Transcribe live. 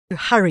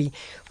Hurry.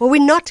 Well,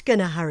 we're not going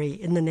to hurry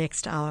in the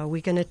next hour.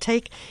 We're going to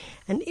take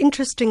an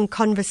interesting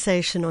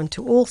conversation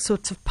onto all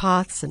sorts of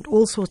paths and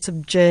all sorts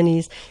of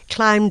journeys,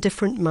 climb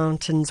different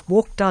mountains,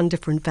 walk down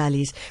different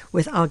valleys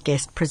with our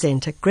guest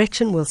presenter,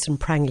 Gretchen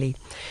Wilson-Prangley.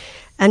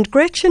 And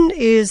Gretchen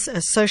is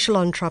a social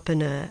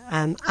entrepreneur.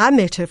 I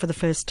met her for the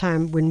first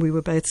time when we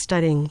were both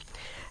studying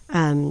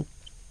at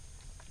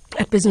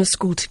business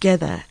school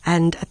together.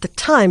 And at the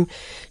time,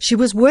 she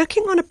was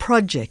working on a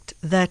project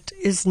that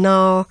is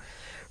now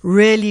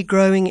really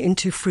growing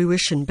into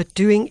fruition, but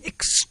doing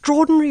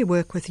extraordinary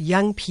work with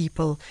young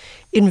people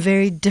in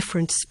very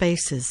different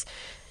spaces.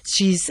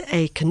 She's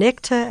a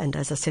connector and,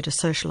 as I said, a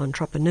social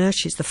entrepreneur.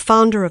 She's the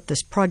founder of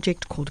this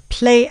project called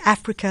Play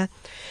Africa,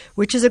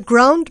 which is a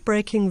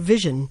groundbreaking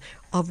vision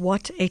of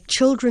what a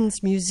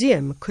children's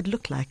museum could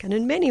look like. And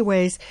in many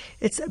ways,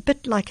 it's a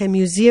bit like a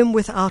museum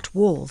without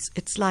walls.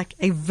 It's like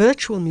a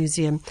virtual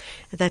museum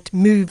that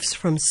moves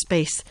from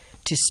space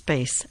to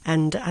space.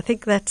 And I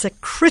think that's a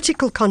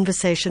critical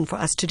conversation for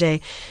us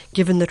today,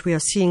 given that we are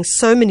seeing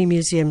so many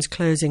museums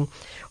closing,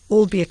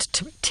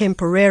 albeit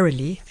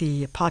temporarily,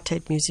 the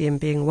Apartheid Museum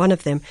being one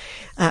of them,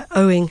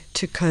 owing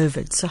to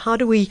COVID. So how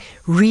do we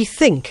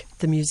rethink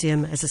the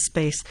museum as a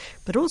space,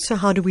 but also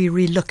how do we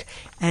relook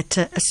at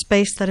a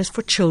space that is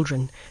for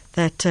children,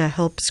 that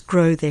helps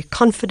grow their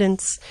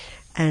confidence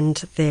and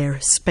their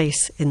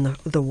space in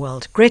the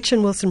world?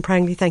 Gretchen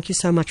Wilson-Prangley, thank you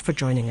so much for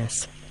joining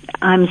us.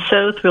 I'm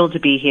so thrilled to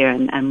be here,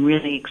 and I'm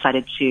really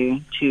excited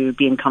to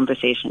be in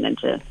conversation and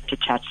to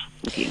chat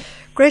with you.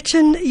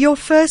 Gretchen, your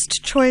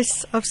first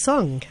choice of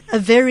song, a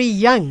very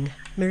young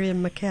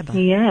Miriam Makeba.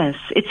 Yes,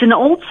 it's an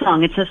old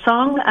song. It's a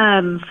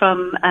song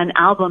from an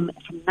album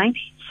from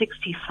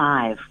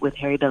 1965 with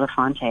Harry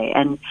Belafonte.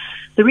 And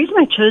the reason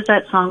I chose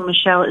that song,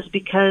 Michelle, is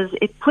because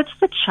it puts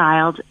the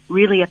child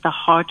really at the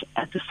heart,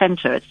 at the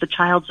center. It's the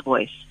child's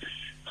voice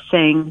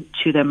saying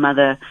to their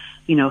mother,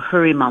 you know,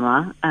 hurry,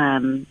 mama,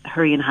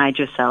 hurry and hide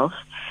yourself.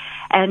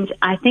 And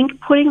I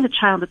think putting the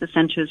child at the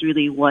center is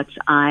really what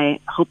I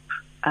hope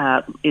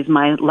is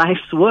my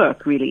life's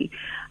work, really.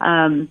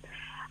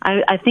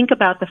 I think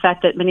about the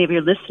fact that many of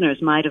your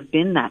listeners might have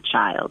been that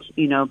child,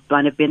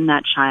 might have been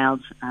that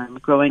child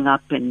growing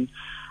up in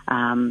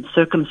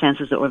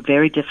circumstances that were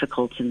very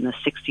difficult in the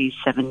 60s,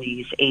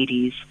 70s,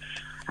 80s,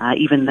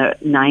 even the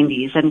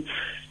 90s. And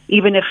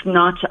even if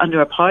not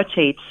under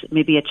apartheid,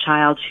 maybe a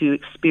child who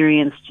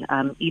experienced,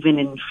 even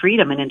in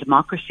freedom and in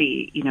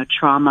democracy,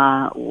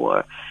 trauma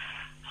or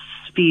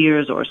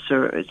fears or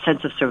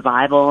sense of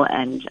survival.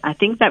 And I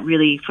think that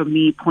really, for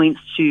me,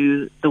 points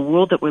to the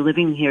world that we're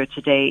living here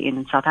today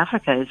in South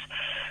Africa is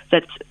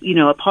that,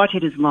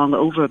 apartheid is long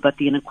over, but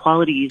the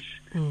inequalities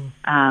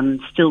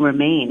still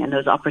remain, and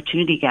those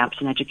opportunity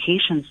gaps in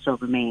education still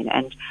remain.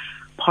 And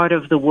part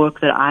of the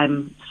work that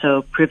I'm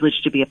so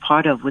privileged to be a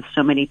part of with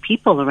so many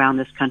people around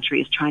this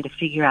country is trying to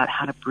figure out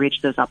how to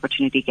bridge those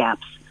opportunity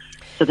gaps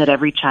so that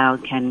every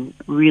child can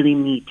really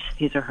meet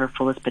his or her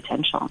fullest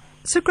potential.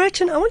 So,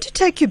 Gretchen, I want to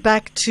take you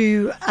back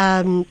to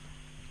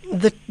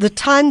the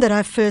time that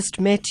I first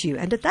met you.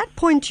 And at that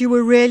point, you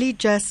were really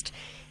just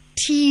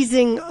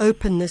teasing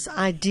open this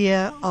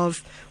idea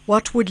of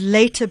what would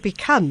later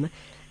become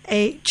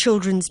a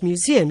children's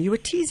museum. You were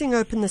teasing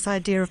open this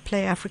idea of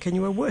Play Africa, and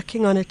you were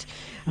working on it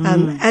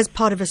as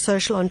part of a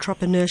social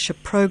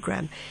entrepreneurship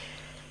program.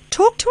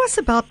 Talk to us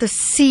about the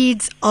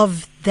seeds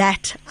of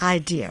that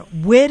idea.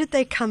 Where did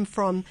they come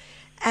from?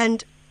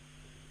 And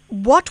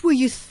what were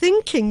you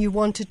thinking you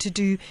wanted to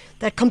do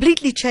that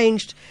completely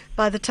changed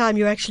by the time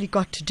you actually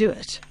got to do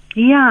it?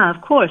 Yeah,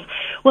 of course.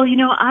 Well, you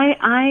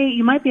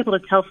might be able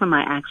to tell from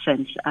my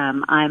accent.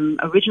 I'm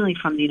originally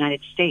from the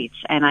United States,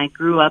 and I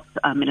grew up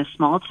in a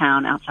small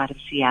town outside of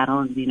Seattle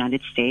in the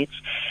United States.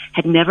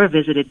 Had never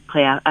visited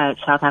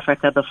South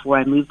Africa before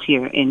I moved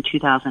here in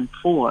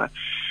 2004.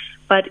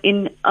 But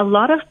in a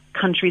lot of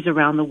countries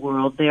around the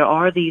world, there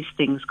are these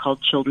things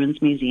called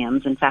children's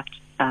museums. In fact,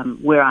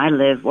 where I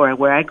live or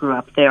where I grew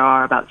up, there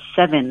are about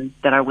 7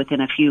 that are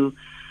within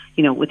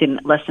within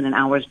less than an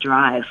hour's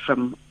drive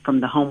from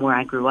the home where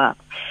I grew up.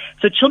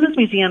 So children's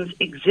museums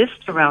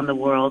exist around the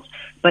world,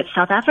 but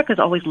South Africa's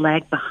always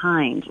lagged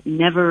behind,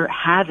 never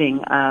having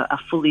a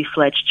fully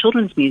fledged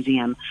children's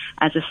museum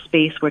as a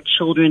space where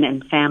children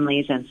and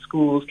families and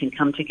schools can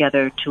come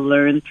together to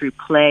learn through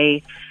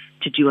play,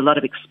 to do a lot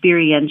of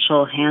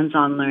experiential,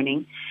 hands-on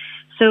learning.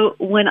 So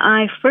when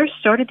I first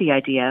started the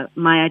idea,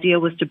 my idea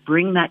was to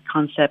bring that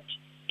concept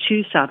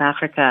to South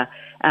Africa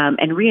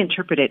and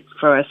reinterpret it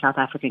for a South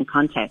African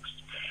context.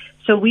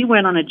 So we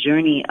went on a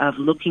journey of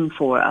looking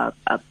for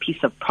a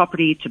piece of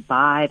property to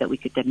buy that we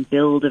could then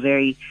build a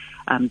very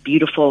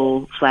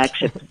beautiful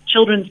flagship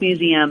children's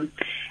museum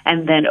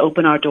and then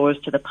open our doors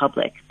to the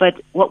public.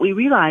 But what we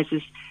realized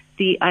is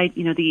the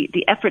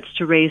efforts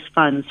to raise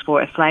funds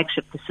for a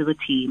flagship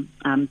facility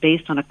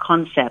based on a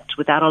concept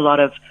without a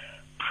lot of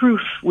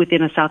proof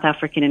within a South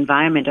African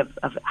environment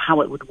of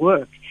how it would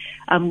work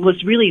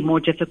was really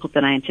more difficult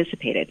than I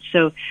anticipated.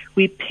 So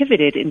we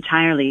pivoted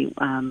entirely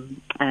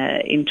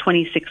in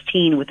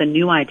 2016 with a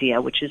new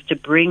idea, which is to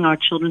bring our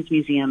children's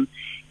museum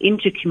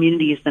into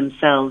communities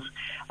themselves,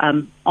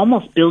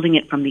 almost building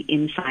it from the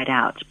inside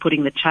out,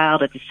 putting the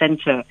child at the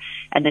center,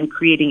 and then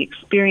creating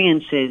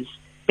experiences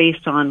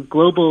based on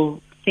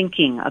global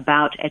thinking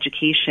about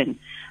education,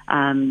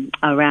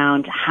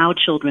 around how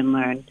children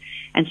learn,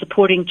 and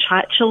supporting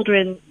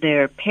children,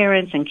 their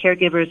parents and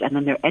caregivers, and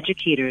then their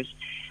educators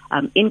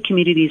in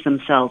communities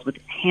themselves with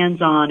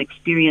hands-on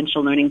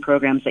experiential learning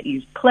programs that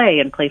use play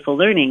and playful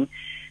learning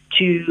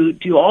to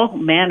do all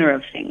manner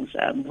of things,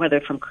 whether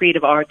from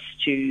creative arts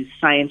to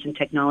science and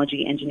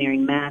technology,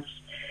 engineering, maths,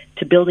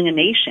 to building a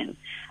nation.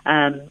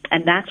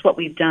 And that's what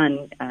we've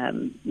done,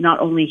 not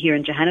only here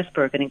in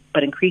Johannesburg,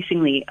 but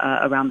increasingly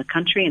around the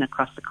country and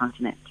across the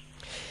continent.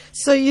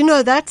 So,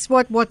 that's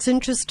what's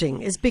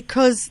interesting, is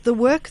because the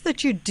work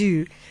that you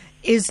do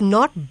is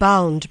not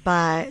bound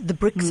by the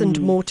bricks and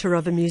mortar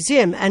of a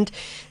museum. And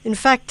in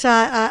fact,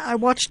 I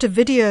watched a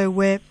video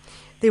where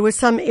there were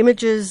some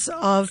images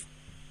of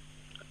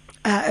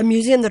a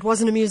museum that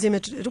wasn't a museum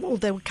at all.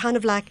 They were kind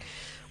of like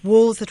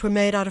walls that were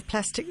made out of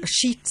plastic,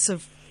 sheets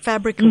of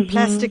fabric and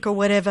plastic or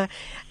whatever.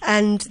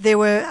 And there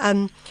were,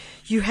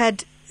 you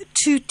had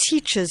two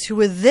teachers who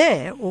were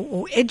there,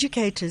 or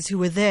educators who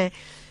were there,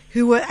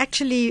 who were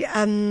actually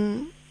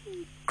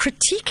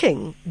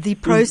critiquing the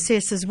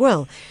process as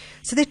well.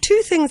 So there are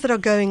two things that are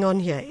going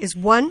on here. Is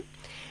one,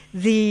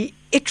 the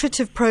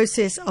iterative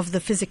process of the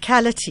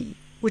physicality,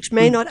 which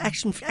may not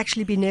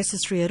actually be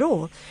necessary at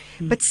all.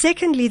 But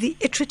secondly, the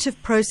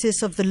iterative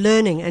process of the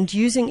learning and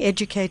using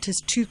educators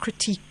to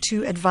critique,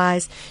 to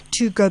advise,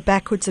 to go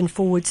backwards and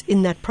forwards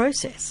in that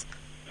process.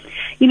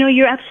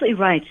 You're absolutely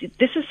right.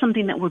 This is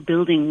something that we're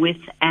building with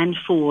and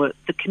for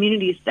the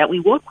communities that we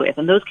work with.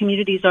 And those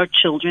communities are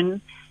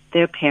children,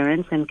 their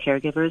parents and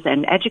caregivers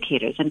and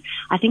educators. And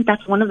I think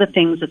that's one of the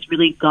things that's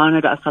really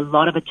garnered us a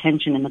lot of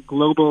attention in the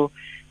global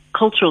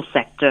cultural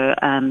sector,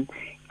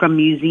 from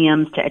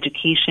museums to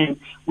education.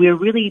 We're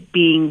really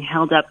being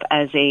held up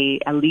as a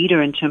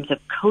leader in terms of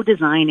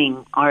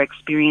co-designing our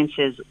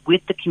experiences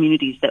with the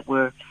communities that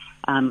we're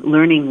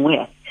learning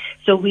with.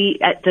 So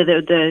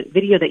the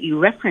video that you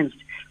referenced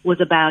was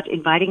about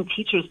inviting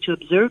teachers to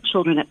observe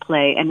children at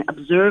play and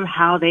observe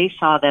how they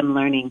saw them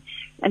learning.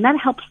 And that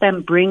helps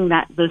them bring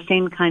those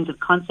same kinds of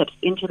concepts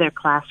into their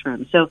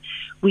classroom. So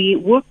we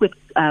work with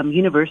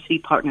university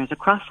partners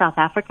across South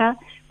Africa,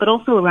 but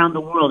also around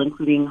the world,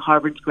 including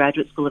Harvard's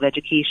Graduate School of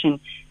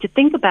Education, to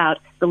think about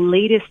the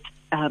latest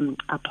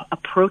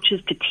approaches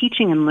to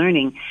teaching and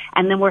learning.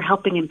 And then we're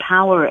helping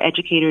empower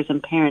educators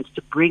and parents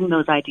to bring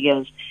those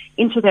ideas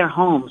into their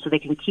homes so they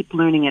can keep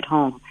learning at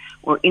home,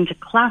 or into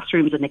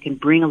classrooms, and they can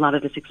bring a lot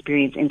of this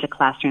experience into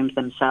classrooms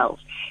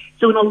themselves.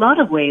 So in a lot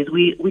of ways,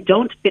 we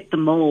don't fit the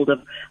mold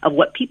of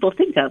what people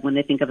think of when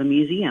they think of a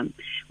museum.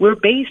 We're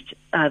based,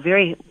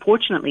 very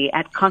fortunately,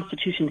 at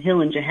Constitution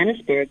Hill in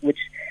Johannesburg, which,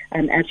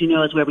 as you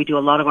know, is where we do a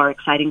lot of our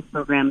exciting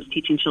programs,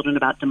 teaching children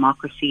about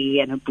democracy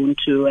and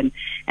Ubuntu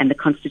and the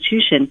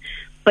Constitution.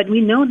 But we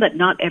know that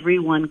not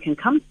everyone can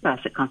come to us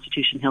at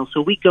Constitution Hill,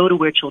 so we go to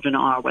where children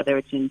are, whether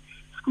it's in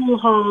school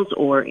halls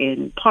or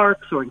in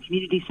parks or in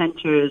community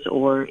centers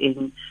or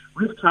in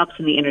rooftops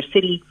in the inner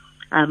city.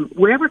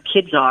 Wherever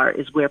kids are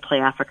is where Play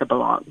Africa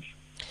belongs.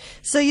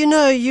 So,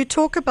 you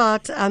talk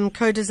about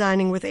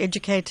co-designing with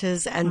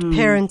educators and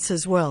parents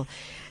as well.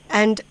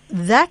 And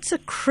that's a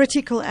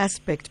critical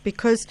aspect,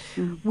 because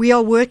we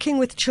are working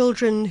with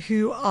children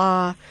who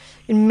are,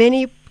 in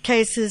many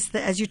cases,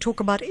 as you talk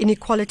about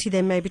inequality,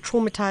 they may be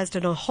traumatized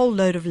on a whole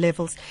load of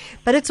levels.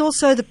 But it's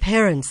also the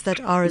parents that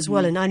are as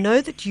well. And I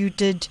know that you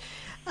did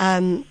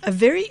a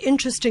very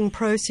interesting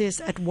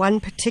process at one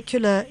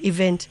particular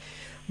event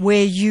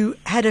where you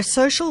had a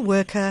social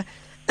worker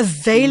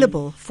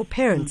available for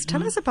parents.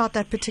 Tell us about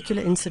that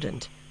particular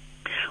incident.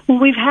 Well,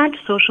 we've had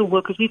social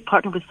workers. We've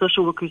partnered with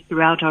social workers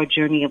throughout our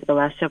journey over the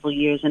last several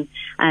years. And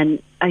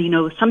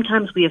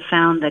sometimes we have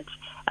found that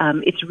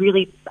it's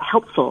really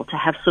helpful to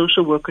have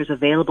social workers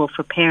available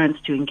for parents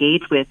to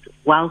engage with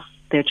whilst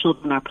their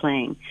children are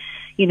playing.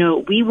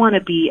 We want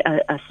to be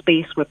a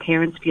space where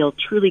parents feel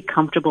truly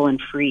comfortable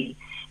and free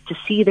to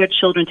see their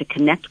children, to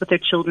connect with their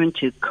children,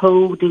 to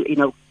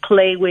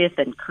play with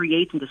and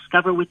create and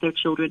discover with their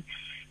children.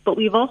 But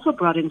we've also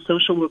brought in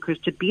social workers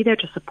to be there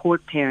to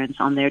support parents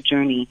on their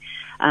journey,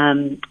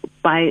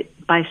 by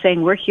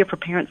saying we're here for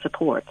parent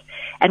support.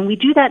 And we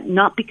do that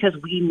not because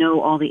we know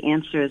all the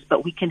answers,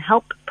 but we can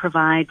help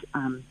provide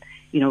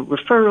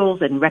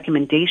referrals and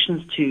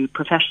recommendations to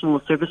professional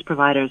service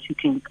providers who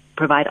can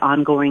provide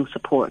ongoing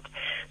support.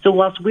 So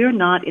whilst we're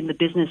not in the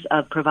business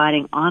of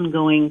providing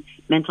ongoing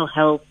mental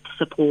health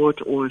support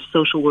or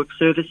social work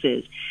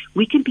services,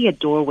 we can be a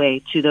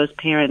doorway to those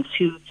parents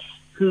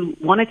who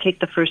want to take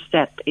the first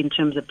step in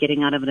terms of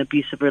getting out of an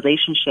abusive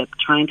relationship,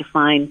 trying to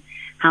find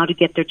how to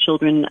get their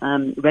children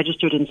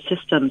registered in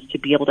systems to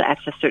be able to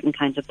access certain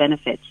kinds of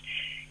benefits.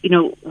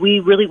 We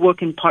really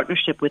work in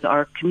partnership with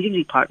our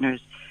community partners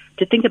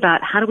to think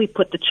about how do we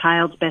put the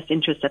child's best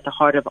interest at the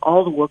heart of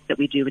all the work that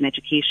we do in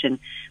education,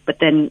 but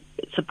then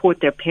support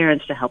their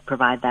parents to help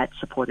provide that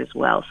support as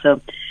well. So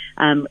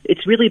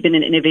it's really been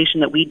an innovation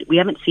that we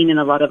haven't seen in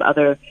a lot of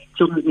other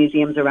children's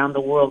museums around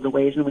the world, the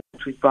ways in which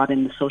we've brought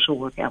in the social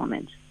work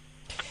element.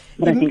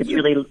 But I think it's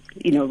really,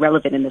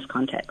 relevant in this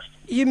context.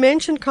 You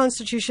mentioned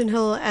Constitution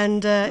Hill,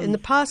 and in the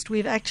past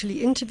we've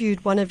actually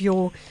interviewed one of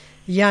your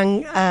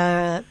young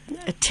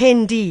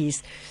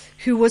attendees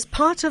who was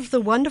part of the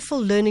wonderful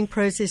learning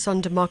process on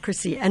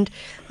democracy. And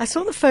I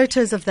saw the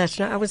photos of that.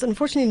 I was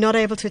unfortunately not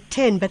able to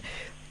attend, but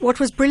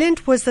what was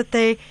brilliant was that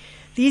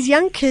these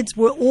young kids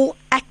were all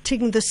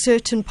acting the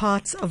certain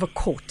parts of a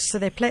court. So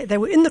they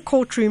were in the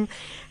courtroom,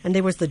 and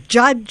there was the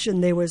judge,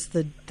 and there was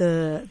the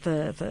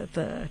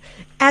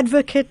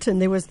advocate,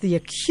 and there was the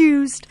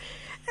accused,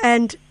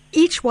 and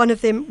each one of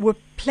them were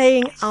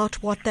playing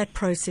out what that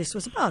process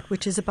was about,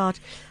 which is about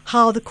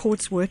how the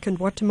courts work and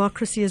what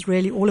democracy is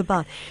really all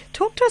about.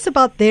 Talk to us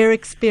about their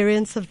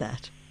experience of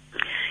that.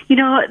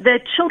 The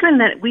children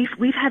that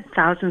we've had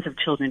thousands of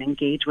children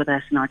engage with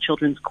us in our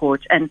children's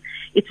courts, and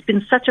it's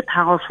been such a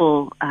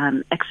powerful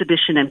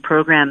exhibition and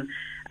program,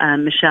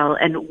 Michelle.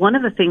 And one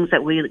of the things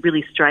that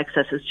really strikes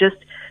us is just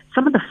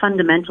some of the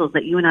fundamentals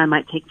that you and I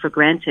might take for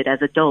granted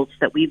as adults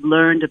that we've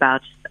learned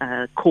about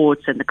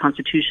courts and the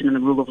Constitution and the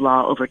rule of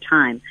law over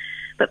time.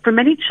 But for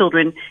many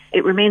children,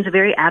 it remains a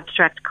very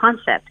abstract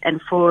concept.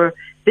 And for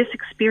this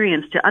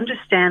experience to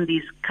understand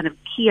these kind of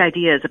key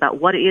ideas about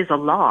what is a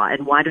law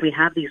and why do we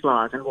have these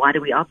laws and why do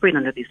we operate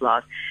under these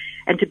laws,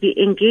 and to be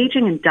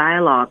engaging in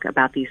dialogue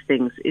about these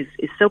things is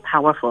so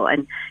powerful.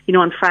 And,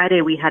 on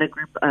Friday we had a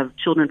group of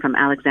children from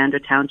Alexandra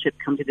Township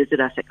come to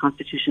visit us at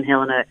Constitution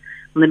Hill in a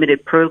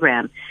limited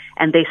program.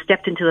 And they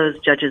stepped into those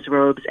judges'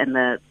 robes and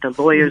the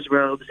lawyers'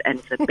 robes and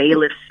the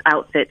bailiffs'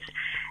 outfits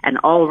and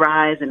all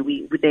rise. And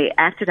they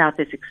acted out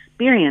this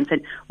experience.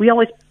 And we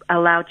always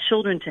allow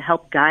children to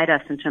help guide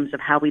us in terms of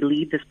how we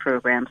lead this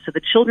program. So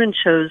the children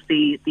chose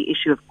the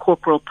issue of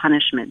corporal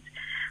punishment.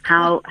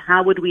 How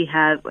would we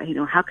have,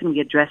 how can we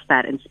address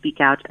that and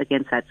speak out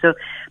against that? So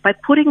by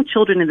putting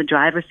children in the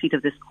driver's seat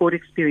of this court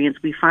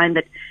experience, we find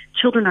that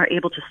children are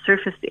able to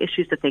surface the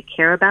issues that they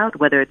care about,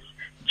 whether it's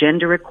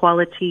gender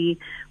equality,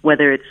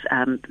 whether it's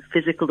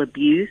physical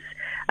abuse.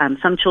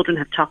 Some children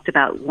have talked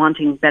about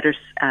wanting better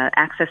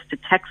access to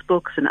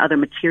textbooks and other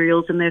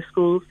materials in their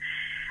schools.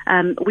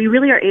 We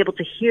really are able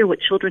to hear what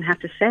children have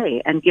to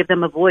say and give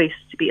them a voice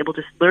to be able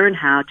to learn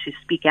how to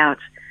speak out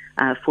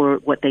for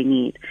what they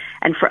need.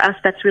 And for us,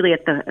 that's really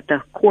at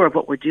the core of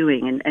what we're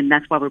doing, and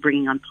that's why we're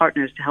bringing on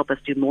partners to help us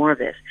do more of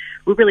this.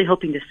 We're really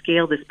hoping to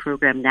scale this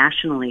program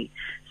nationally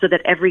so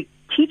that every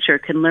teacher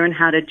can learn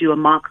how to do a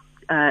mock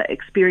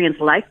experience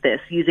like this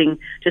using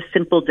just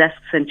simple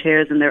desks and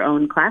chairs in their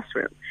own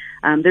classroom.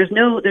 There's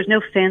no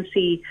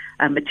fancy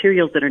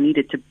materials that are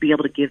needed to be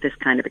able to give this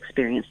kind of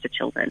experience to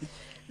children.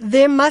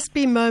 There must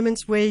be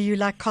moments where you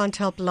can't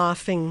help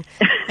laughing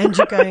and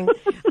you're going,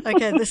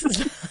 okay, this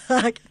is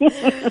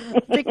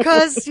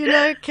because,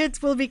 kids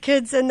will be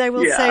kids and they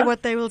will say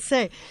what they will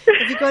say.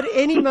 Have you got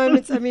any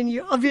moments,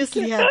 you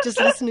obviously have, just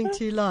listening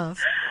to you laugh.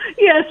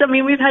 Yes,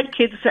 we've had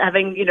kids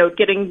having,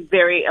 getting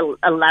very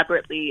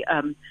elaborately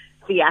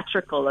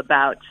theatrical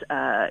about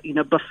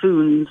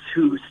buffoons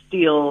who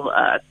steal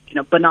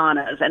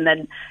bananas, and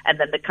then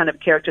the kind of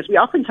characters. We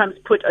oftentimes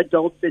put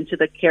adults into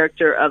the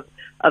character of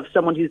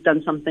someone who's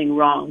done something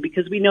wrong,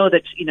 because we know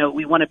that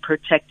we want to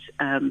protect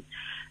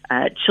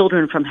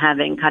children from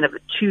having kind of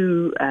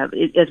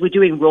as we're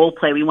doing role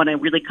play, we want to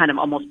really kind of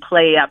almost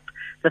play up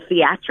the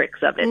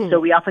theatrics of it. So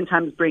we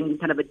oftentimes bring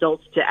kind of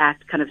adults to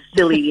act kind of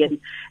silly and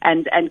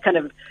kind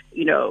of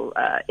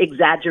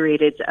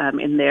exaggerated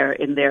in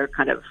their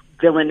kind of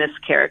villainous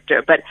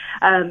character. But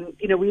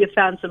we have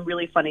found some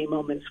really funny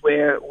moments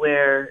where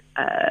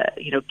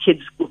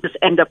kids will just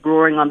end up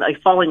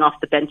falling off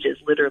the benches,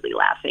 literally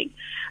laughing.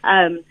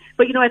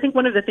 But I think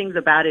one of the things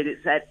about it is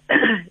that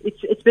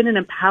it's been an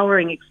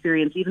empowering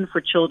experience, even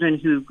for children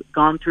who've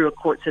gone through a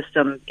court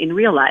system in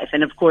real life,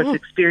 and of course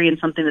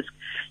experience something that's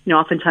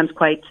oftentimes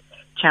quite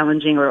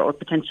challenging or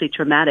potentially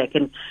traumatic.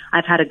 And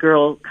I've had a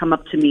girl come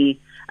up to me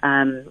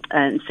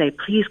and say,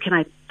 "Please, can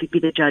I be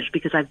the judge?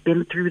 Because I've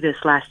been through this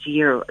last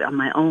year on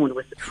my own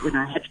when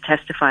I had to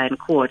testify in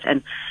court,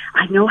 and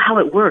I know how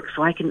it works,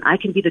 so I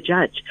can be the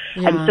judge."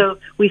 Yeah. And so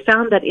we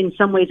found that in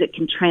some ways it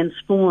can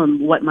transform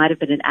what might have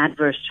been an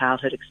adverse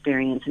childhood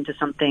experience into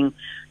something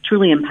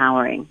truly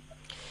empowering.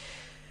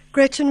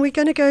 Gretchen, we're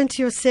going to go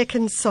into your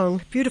second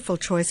song. Beautiful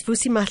choice,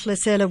 Vusi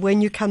Mahlasela,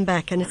 When You Come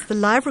Back, and it's the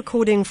live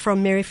recording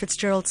from Mary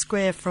Fitzgerald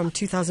Square from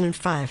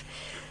 2005.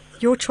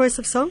 Your choice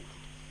of song?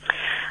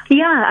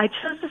 Yeah, I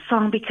chose the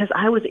song because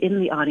I was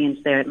in the audience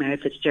there at Mary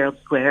Fitzgerald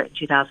Square in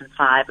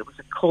 2005. It was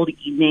a cold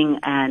evening,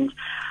 and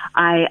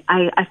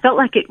I felt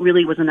like it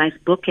really was a nice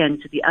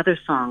bookend to the other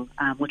song,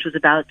 which was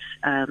about,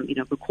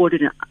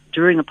 recorded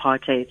during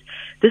apartheid.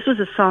 This was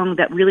a song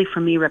that really, for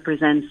me,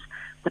 represents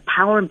the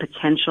power and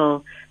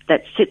potential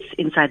that sits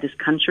inside this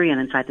country and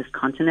inside this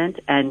continent.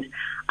 And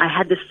I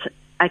had this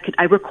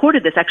I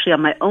recorded this actually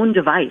on my own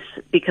device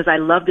because I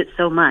loved it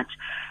so much.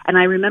 And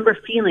I remember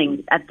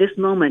feeling at this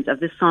moment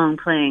of this song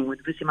playing, when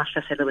Vusi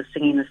Mahlasela was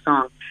singing the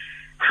song,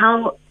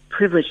 how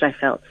privileged I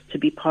felt to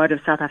be part of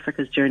South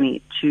Africa's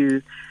journey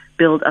to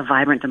build a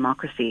vibrant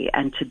democracy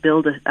and to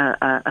build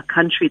a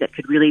country that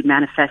could really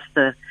manifest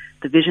the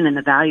vision and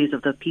the values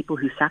of the people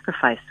who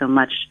sacrificed so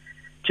much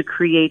to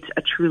create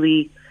a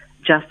truly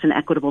just and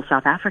equitable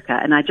South Africa.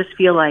 And I just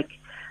feel like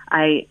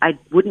I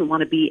wouldn't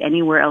want to be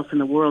anywhere else in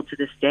the world to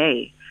this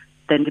day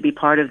than to be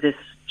part of this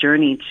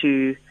journey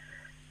to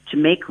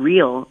make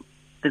real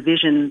the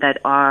vision that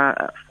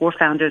our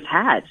forefounders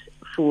had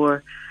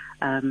for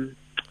an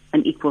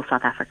equal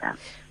South Africa.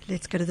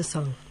 Let's go to the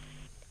song.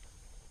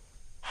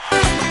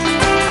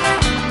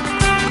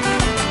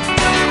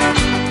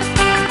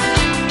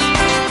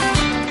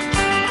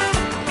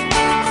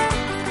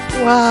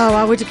 Wow,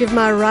 I would give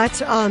my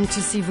right arm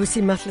to see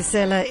Vusi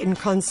Mahlasela in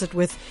concert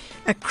with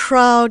a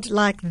crowd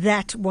like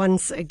that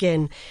once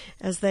again.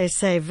 As they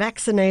say,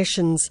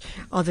 vaccinations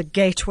are the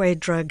gateway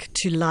drug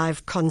to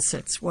live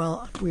concerts.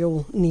 Well, we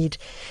all need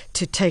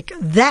to take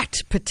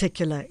that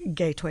particular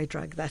gateway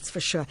drug, that's for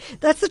sure.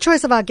 That's the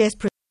choice of our guest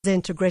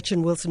presenter,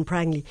 Gretchen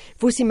Wilson-Prangley,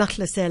 Vusi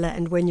Mahlasela,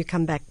 and When You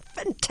Come Back.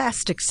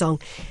 Fantastic song.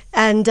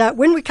 And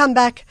when we come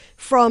back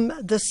from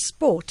the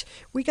sport,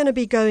 we're going to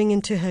be going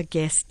into her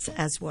guests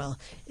as well.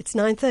 It's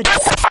 9:30.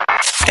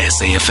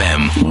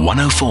 SAFM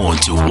 104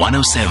 to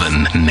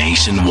 107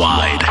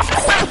 nationwide.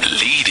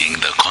 Leading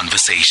the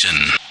conversation.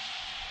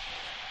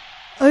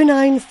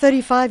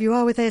 09:35, you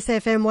are with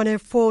SAFM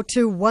 104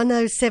 to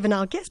 107.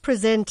 Our guest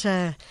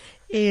presenter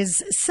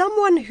is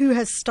someone who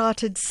has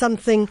started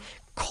something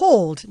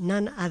called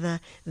none other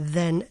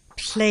than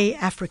Play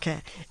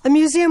Africa, a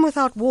museum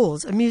without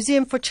walls, a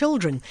museum for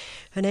children.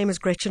 Her name is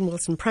Gretchen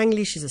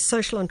Wilson-Prangley. She's a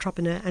social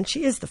entrepreneur and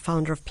she is the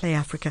founder of Play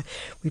Africa.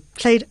 We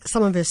played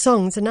some of her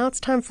songs and now it's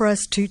time for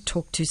us to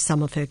talk to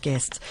some of her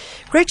guests.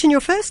 Gretchen,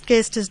 your first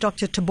guest is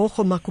Dr.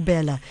 TEBOGO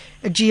MAKHUBELA,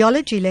 a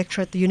geology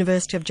lecturer at the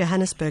University of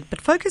Johannesburg, but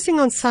focusing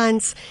on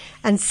science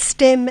and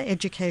STEM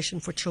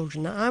education for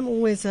children. Now, I'm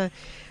always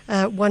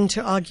one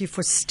to argue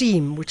for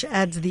STEAM, which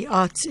adds the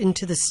arts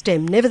into the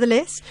STEM.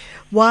 Nevertheless,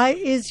 why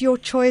is your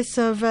choice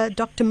of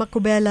Dr.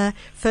 MAKHUBELA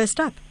first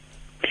up?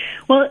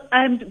 Well,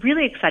 I'm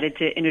really excited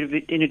to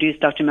introduce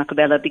Dr.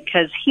 MAKHUBELA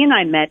because he and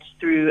I met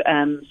through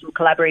some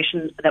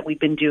collaborations that we've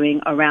been doing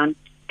around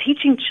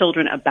teaching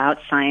children about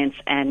science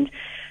and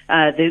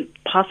the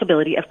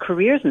possibility of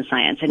careers in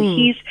science. And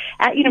he's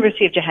at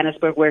University of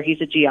Johannesburg, where he's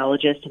a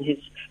geologist, and his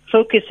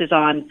focus is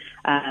on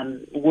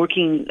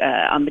working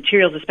on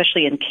materials,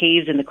 especially in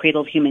caves in the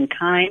cradle of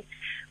humankind.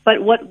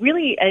 But what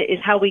really is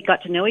how we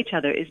got to know each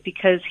other is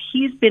because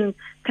he's been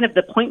kind of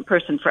the point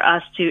person for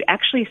us to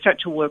actually start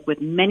to work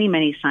with many,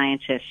 many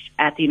scientists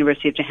at the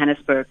University of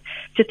Johannesburg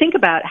to think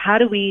about how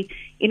do we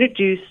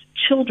introduce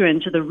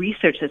children to the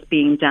research that's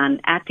being done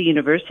at the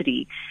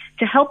university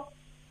to help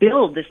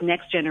build this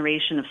next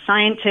generation of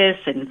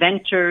scientists,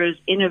 inventors,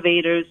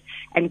 innovators,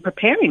 and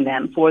preparing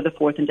them for the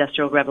fourth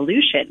industrial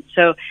revolution.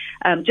 So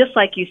just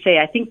like you say,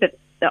 I think that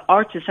the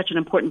arts is such an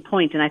important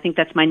point, and I think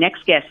that's my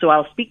next guest, so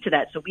I'll speak to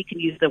that so we can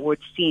use the word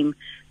STEAM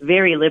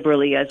very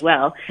liberally as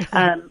well.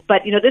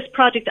 But, you know, this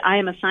project, I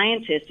Am a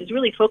Scientist, is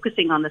really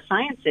focusing on the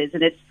sciences,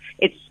 and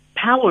it's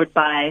powered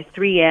by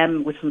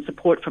 3M with some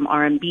support from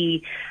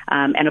RMB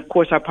and, of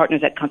course, our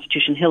partners at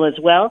Constitution Hill as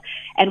well.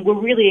 And we're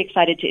really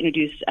excited to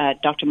introduce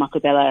Dr.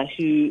 MAKHUBELA,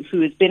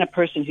 who has been a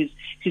person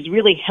who's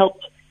really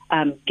helped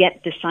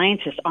get the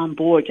scientists on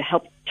board to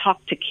help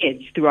talk to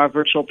kids through our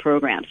virtual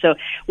program. So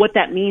what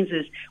that means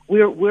is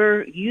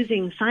we're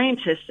using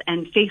scientists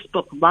and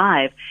Facebook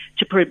Live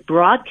to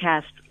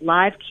broadcast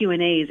live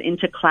Q&As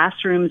into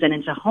classrooms and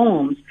into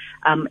homes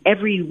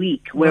every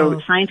week,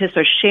 where scientists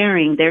are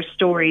sharing their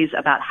stories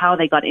about how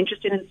they got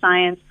interested in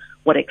science,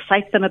 what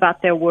excites them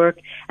about their work.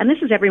 And this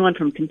is everyone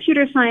from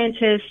computer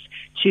scientists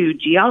to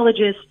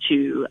geologists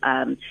to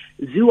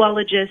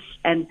zoologists.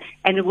 And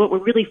what we're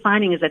really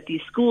finding is that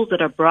these schools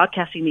that are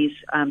broadcasting these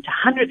to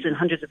hundreds and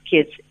hundreds of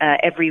kids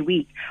every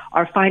week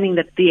are finding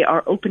that they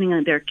are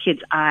opening their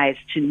kids' eyes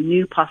to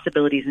new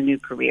possibilities and new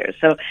careers.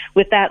 So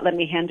with that, let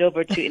me hand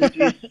over to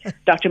introduce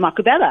Dr.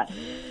 MAKHUBELA.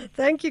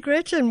 Thank you,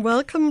 Gretchen.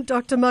 Welcome,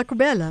 Dr.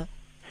 MAKHUBELA.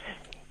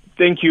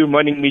 Thank you.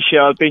 Morning,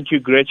 Michelle. Thank you,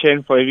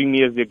 Gretchen, for having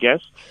me as your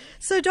guest.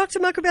 So, Dr.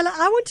 MAKHUBELA,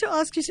 I want to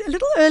ask you, a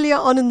little earlier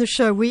on in the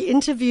show, we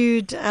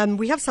interviewed,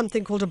 we have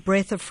something called a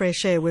Breath of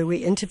Fresh Air, where we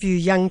interview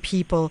young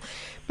people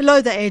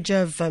below the age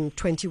of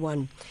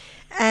 21.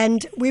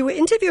 And we were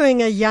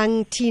interviewing a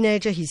young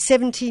teenager. He's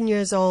 17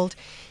 years old.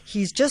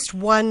 He's just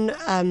won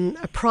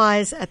a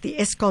prize at the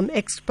ESCOM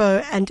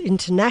Expo and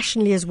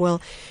internationally as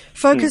well,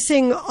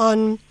 focusing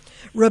on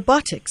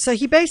robotics. So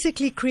he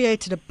basically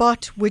created a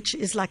bot which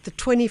is like the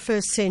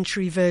 21st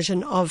century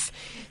version of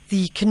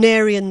the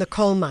canary in the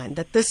coal mine,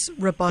 that this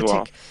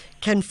robotic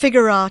can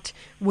figure out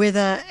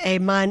whether a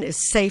mine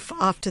is safe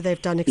after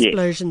they've done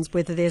explosions,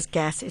 whether there's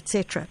gas,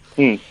 etc.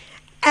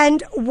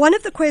 And one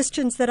of the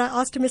questions that I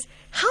asked him is,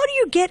 how do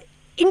you get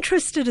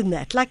interested in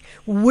that? Like,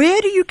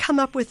 where do you come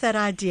up with that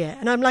idea?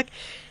 And I'm like,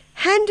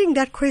 handing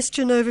that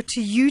question over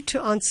to you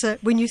to answer.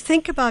 When you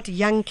think about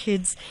young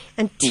kids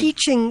and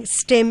teaching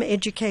STEM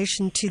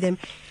education to them,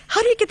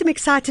 how do you get them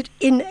excited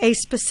in a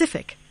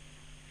specific?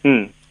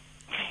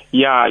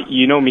 Yeah,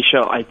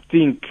 Michelle, I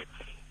think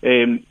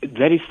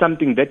that is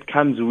something that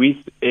comes with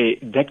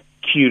that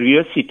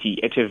curiosity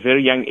at a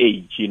very young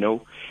age,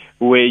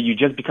 where you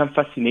just become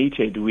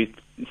fascinated with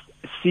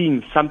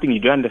seeing something you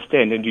don't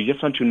understand and you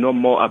just want to know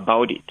more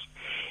about it.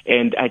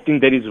 And I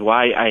think that is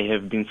why I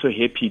have been so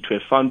happy to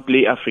have found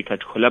Play Africa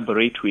to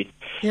collaborate with,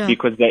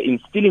 because they're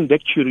instilling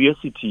that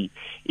curiosity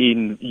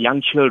in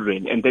young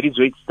children, and that is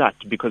where it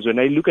starts. Because when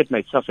I look at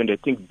myself and I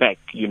think back,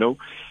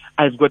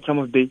 I've got some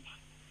of the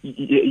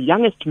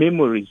youngest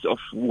memories of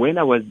when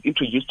I was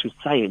introduced to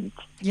science,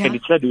 and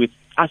it started with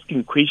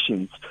asking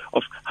questions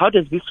of how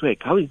does this work?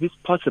 How is this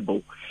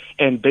possible?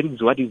 And that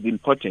is what is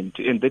important,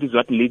 and that is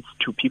what leads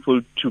to people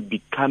to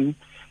become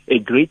a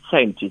great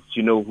scientist,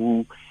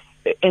 who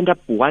end up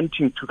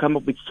wanting to come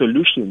up with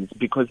solutions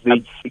because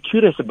they're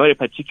curious about a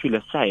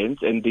particular science,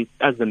 and they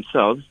ask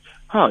themselves,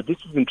 this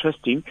is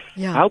interesting.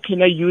 How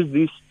can I use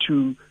this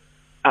to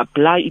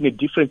apply in a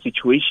different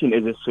situation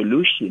as a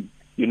solution?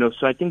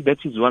 So I think that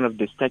is one of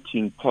the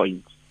starting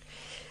points.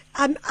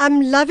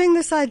 I'm loving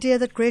this idea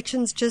that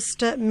Gretchen's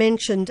just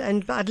mentioned,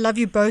 and I'd love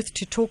you both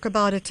to talk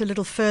about it a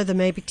little further,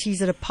 maybe tease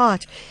it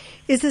apart,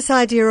 is this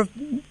idea of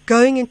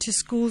going into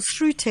schools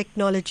through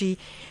technology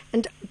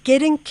and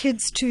getting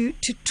kids to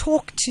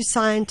talk to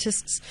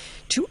scientists,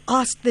 to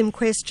ask them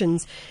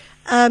questions.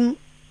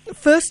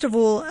 First of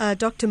all,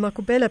 Dr.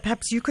 Makhubela,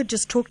 perhaps you could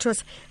just talk to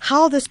us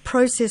how this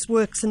process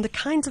works and the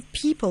kinds of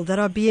people that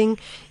are being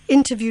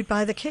interviewed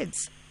by the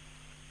kids.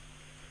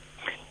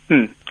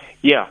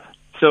 Yeah.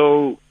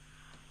 So,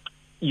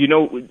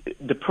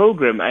 the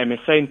program, I'm a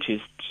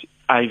scientist,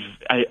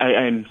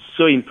 I'm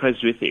so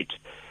impressed with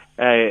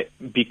it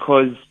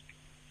because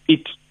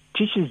it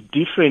teaches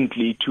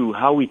differently to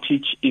how we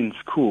teach in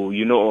school,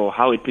 or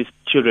how at least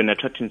children are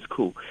taught in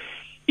school.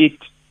 It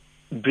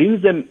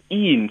brings them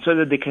in so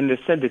that they can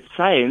understand that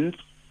science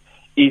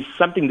is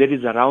something that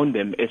is around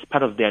them as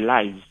part of their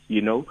lives,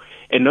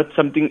 and not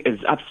something as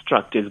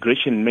abstract as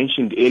Gretchen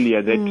mentioned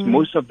earlier, that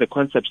most of the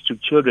concepts to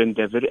children,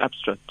 they're very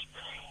abstract.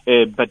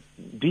 But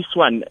this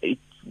one,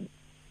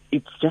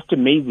 it's just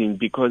amazing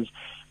because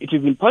it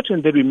is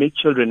important that we make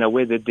children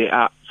aware that they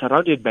are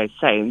surrounded by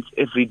science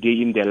every day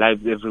in their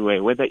lives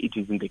everywhere, whether it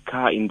is in the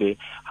car, in the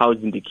house,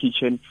 in the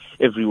kitchen,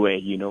 everywhere,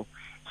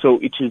 So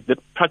it is the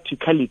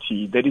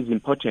practicality that is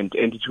important,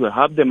 and it will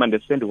help them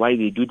understand why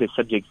they do the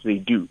subjects they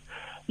do,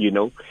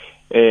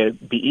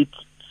 be it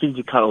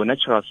physical or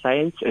natural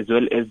science as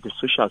well as the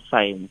social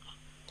science.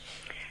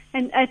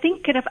 And I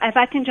think, if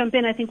I can jump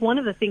in, I think one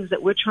of the things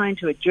that we're trying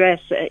to address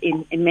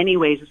in many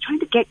ways is trying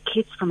to get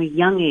kids from a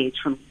young age,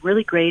 from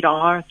really grade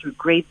R through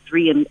grade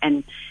 3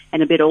 and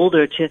a bit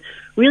older, to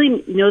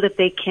really know that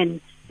they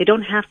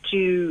don't have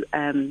to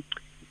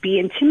be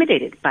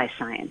intimidated by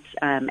science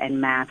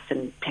and maths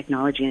and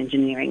technology and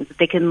engineering, that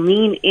they can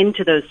lean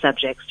into those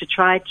subjects to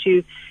try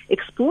to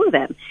explore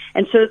them.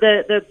 And so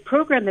the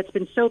program that's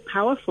been so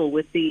powerful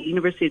with the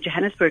University of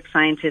Johannesburg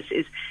scientists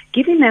is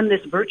giving them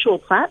this virtual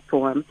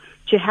platform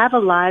to have a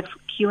live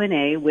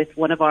Q&A with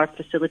one of our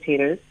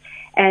facilitators.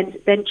 And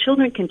then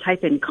children can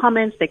type in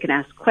comments, they can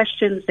ask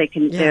questions, they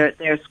can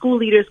their school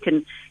leaders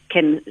can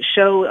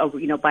show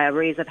by a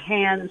raise of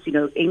hands,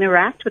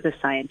 interact with the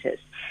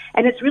scientist.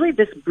 And it's really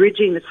this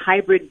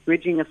hybrid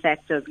bridging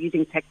effect of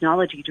using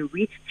technology to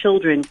reach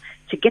children,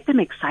 to get them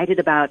excited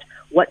about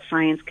what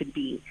science could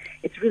be.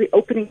 It's really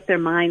opening their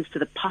minds to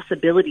the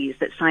possibilities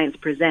that science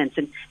presents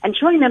and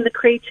showing them the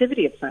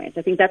creativity of science.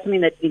 I think that's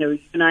something that, you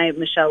and I,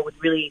 Michelle, would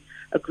really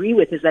agree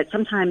with, is that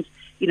sometimes,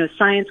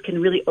 science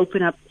can really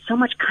open up so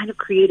much kind of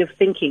creative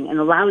thinking and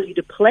allows you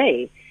to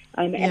play.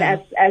 And as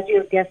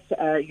your guest,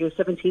 your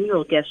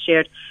 17-year-old guest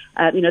shared,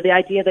 the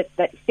idea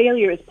that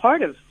failure is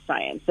part of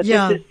science, that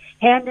this is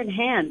hand in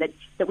hand,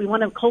 that we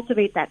want to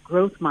cultivate that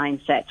growth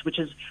mindset, which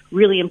is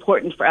really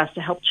important for us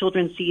to help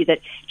children see that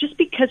just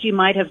because you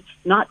might have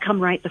not come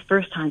right the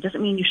first time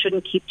doesn't mean you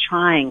shouldn't keep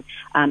trying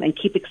and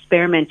keep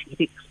experimenting,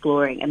 keep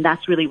exploring. And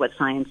that's really what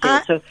science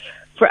is. So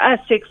for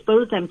us to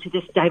expose them to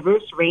this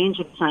diverse range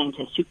of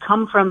scientists who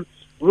come from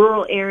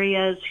rural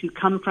areas, who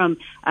come from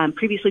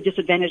previously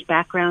disadvantaged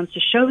backgrounds, to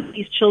show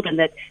these children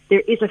that there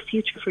is a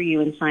future for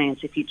you in science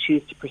if you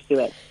choose to pursue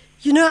it.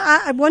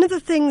 One of the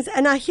things,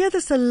 and I hear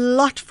this a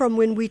lot from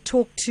when we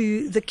talk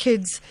to the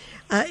kids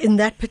in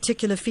that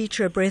particular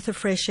feature, A Breath of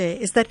Fresh Air,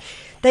 is that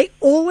they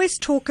always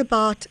talk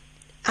about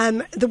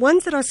the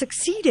ones that are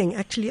succeeding,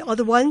 actually, are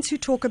the ones who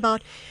talk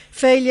about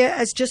failure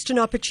as just an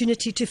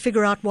opportunity to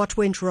figure out what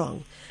went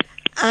wrong.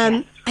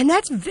 And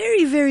that's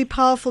very, very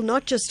powerful,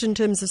 not just in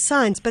terms of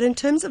science, but in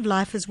terms of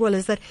life as well,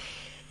 is that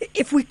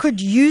if we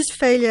could use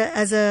failure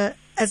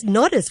as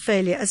not as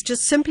failure, as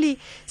just simply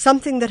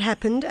something that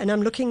happened, and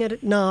I'm looking at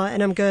it now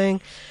and I'm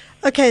going,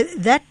 okay,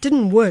 that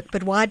didn't work,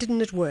 but why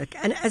didn't it work?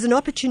 And as an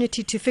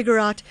opportunity to figure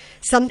out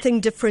something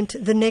different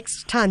the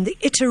next time, the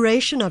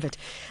iteration of it.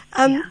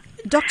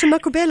 Dr.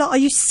 Makhubela, are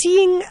you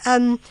seeing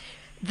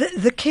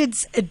the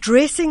kids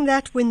addressing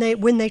that when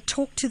they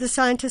talk to the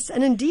scientists,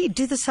 and indeed,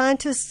 do the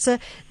scientists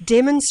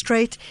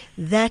demonstrate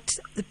that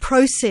the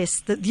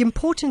process, the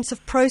importance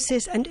of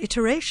process and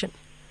iteration?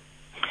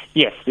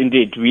 Yes,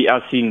 indeed, we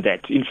are seeing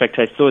that. In fact,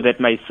 I saw that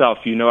myself.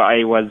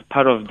 I was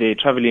part of the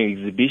traveling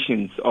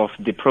exhibitions of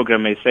the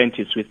program as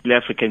scientists with Play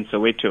Africa in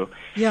Soweto.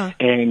 Yeah.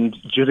 And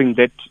during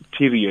that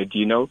period,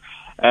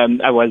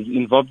 I was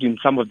involved in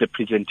some of the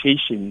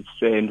presentations,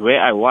 and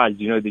where I was,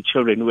 the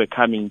children who were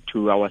coming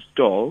to our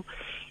stall,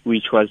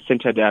 which was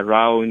centered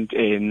around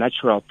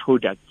natural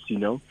products,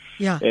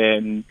 Yeah.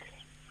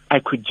 I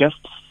could just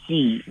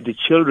see the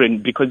children,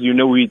 because,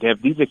 we'd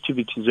have these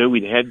activities where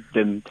we'd have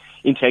them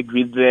interact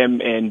with them,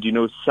 and,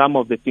 some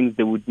of the things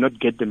they would not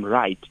get them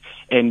right.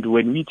 And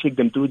when we take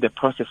them through the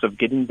process of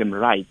getting them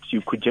right,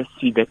 you could just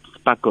see that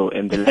sparkle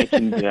and the light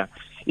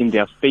in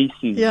their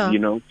faces, Yeah.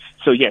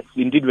 So yes,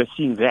 indeed, we're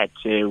seeing that.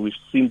 We've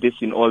seen this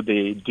in all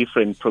the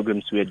different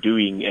programs we're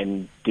doing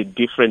and the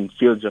different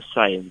fields of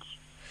science.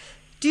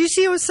 Do you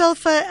see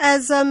yourself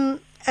as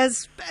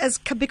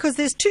because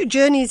there's two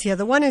journeys here.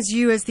 The one is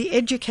you as the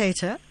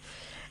educator,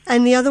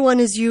 and the other one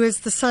is you as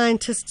the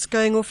scientists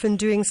going off and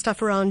doing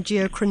stuff around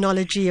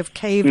geochronology of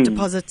cave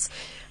deposits.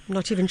 I'm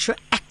not even sure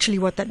actually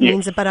what that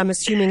means, but I'm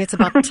assuming it's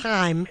about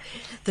time,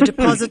 the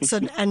deposits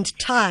and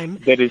time.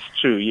 That is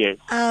true, yes.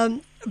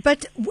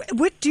 But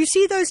do you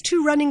see those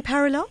two running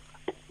parallel?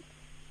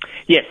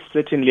 Yes,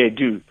 certainly I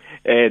do.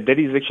 That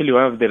is actually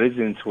one of the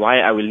reasons why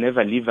I will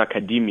never leave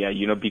academia,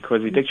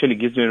 because it actually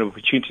gives me an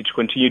opportunity to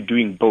continue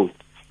doing both,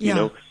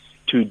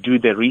 to do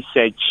the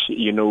research,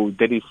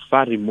 that is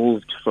far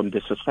removed from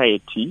the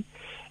society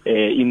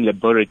in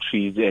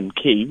laboratories and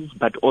caves,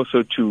 but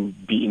also to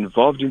be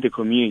involved in the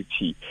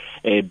community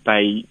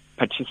by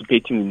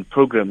participating in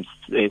programs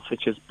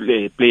such as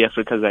Play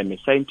Africa as I'm a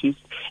scientist,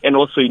 and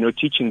also,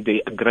 teaching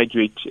the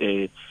graduate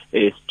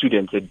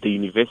students at the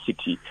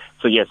university.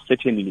 So yes,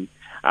 certainly,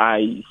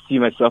 I see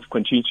myself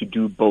continue to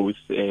do both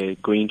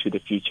going into the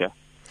future.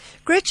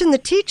 Gretchen, the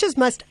teachers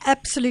must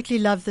absolutely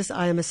love this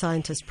I Am a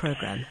Scientist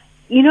program.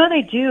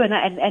 They do,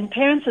 and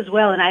parents as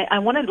well. And I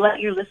want to let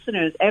your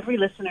listeners, every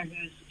listener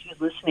who's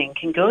listening,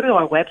 can go to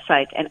our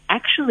website and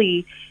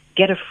actually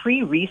get a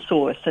free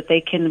resource that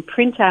they can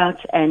print out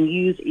and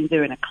use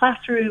either in a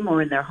classroom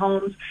or in their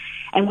homes.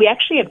 And we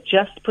actually have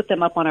just put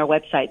them up on our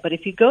website. But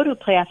if you go to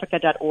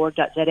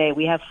playafrica.org.za,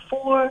 we have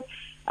 4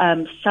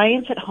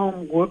 Science at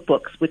Home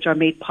workbooks, which are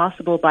made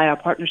possible by our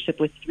partnership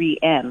with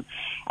 3M.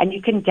 And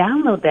you can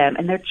download them,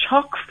 and they're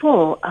chock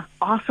full of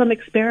awesome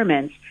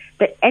experiments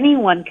that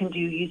anyone can do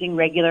using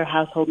regular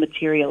household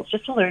materials,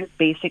 just to learn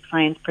basic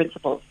science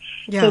principles.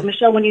 Yeah. So,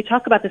 Michelle, when you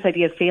talk about this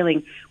idea of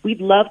failing,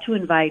 we'd love to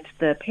invite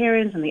the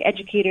parents and the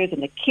educators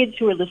and the kids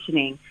who are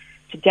listening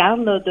to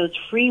download those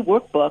free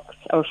workbooks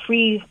or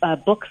free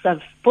books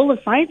full of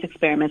science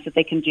experiments that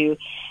they can do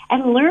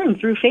and learn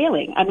through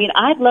failing. I mean,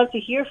 I'd love to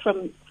hear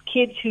from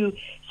kids who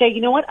say,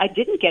 you know what, I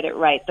didn't get it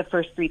right the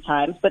first 3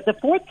 times, but the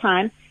 4th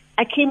time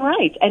I came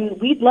right. And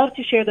we'd love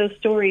to share those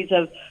stories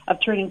of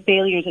turning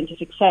failures into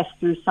success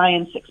through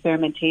science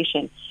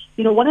experimentation.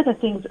 One of the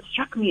things that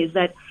struck me is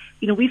that,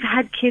 we've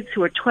had kids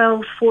who are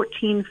 12,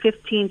 14,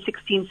 15,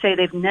 16 say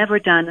they've never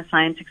done a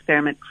science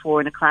experiment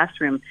before in a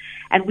classroom.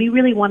 And we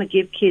really want to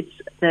give kids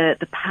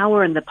the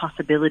power and the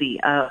possibility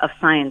of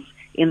science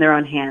in their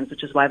own hands,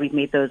 which is why we've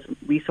made those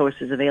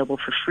resources available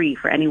for free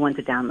for anyone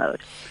to download.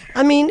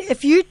 I mean,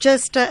 if you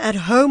just at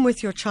home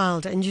with your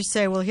child and you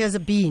say, well, here's a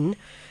bean,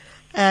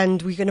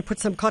 and we're going to put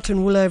some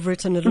cotton wool over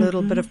it and a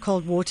little bit of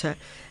cold water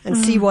and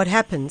see what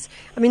happens.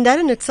 I mean, that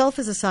in itself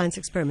is a science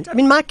experiment. I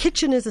mean, my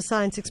kitchen is a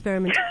science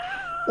experiment,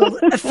 or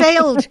a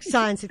failed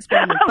science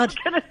experiment. But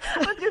I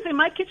was going to say,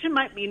 my kitchen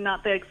might be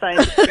not the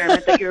science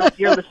experiment that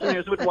your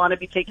listeners would want to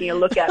be taking a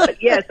look at.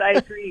 But yes, I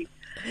agree.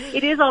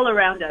 It is all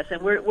around us,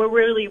 and we're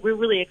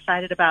really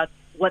excited about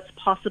what's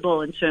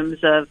possible in terms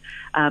of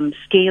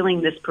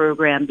scaling this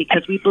program,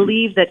 because we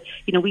believe that,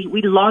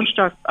 we launched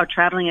our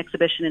traveling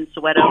exhibition in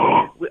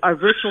Soweto. Our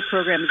virtual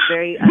program is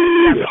very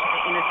established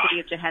in the city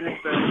of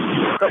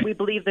Johannesburg, but we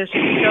believe there's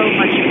so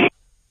much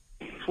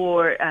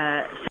for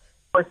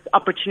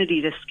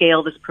opportunity to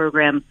scale this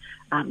program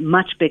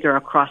much bigger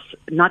across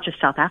not just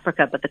South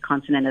Africa, but the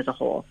continent as a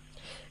whole.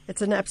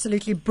 It's an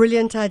absolutely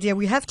brilliant idea.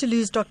 We have to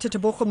lose Dr.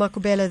 TEBOGO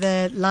MAKHUBELA.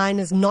 Their line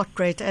is not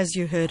great, as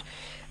you heard.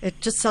 It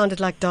just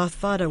sounded like Darth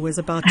Vader was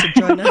about to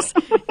join us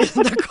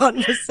in the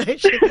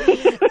conversation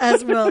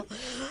as well.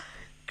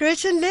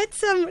 Gretchen,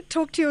 let's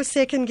talk to your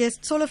second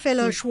guest,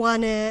 Solofelo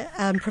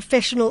Shwane,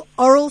 professional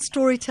oral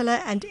storyteller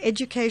and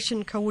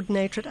education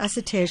coordinator at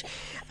ASATEJ.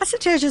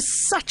 ASATEJ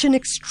is such an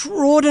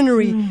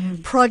extraordinary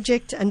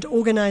project and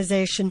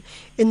organization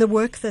in the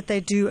work that they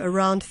do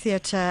around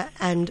theatre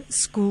and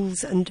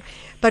schools,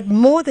 but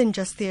more than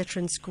just theatre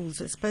and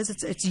schools. I suppose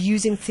it's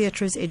using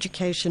theatre as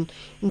education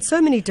in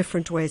so many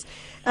different ways.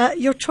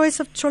 Your choice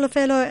of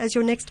Solofelo as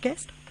your next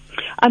guest?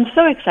 I'm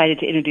so excited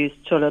to introduce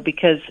Cholo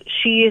because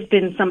she has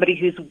been somebody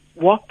who's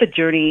walked the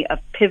journey of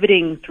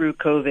pivoting through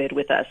COVID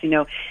with us.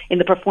 In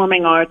the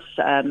performing arts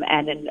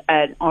and in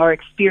our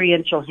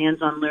experiential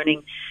hands-on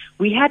learning,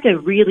 we had to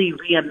really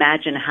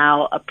reimagine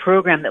how a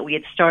program that we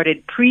had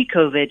started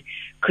pre-COVID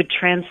could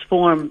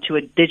transform to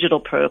a digital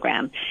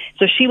program.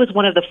 So she was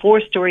one of the 4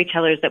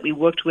 storytellers that we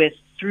worked with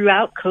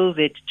throughout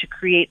COVID to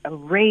create a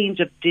range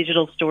of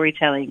digital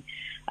storytelling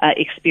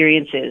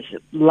experiences,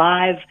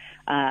 live,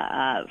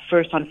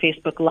 first on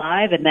Facebook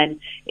Live, and then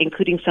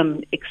including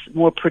some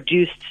more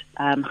produced,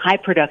 high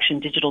production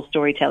digital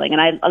storytelling.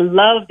 And I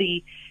love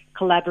the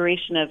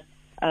collaboration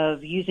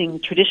of using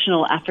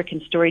traditional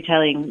African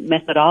storytelling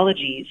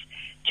methodologies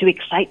to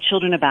excite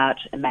children about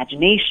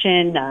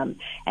imagination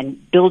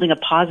and building a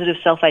positive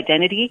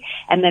self-identity,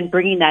 and then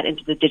bringing that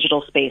into the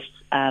digital space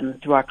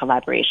through our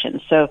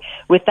collaboration. So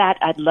with that,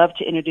 I'd love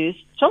to introduce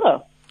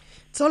Tsolo.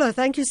 Tsolo,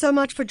 thank you so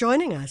much for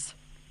joining us.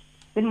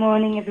 Good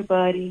morning,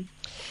 everybody.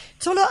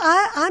 Tsolo,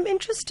 I'm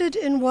interested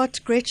in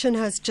what Gretchen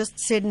has just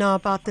said now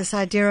about this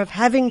idea of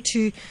having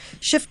to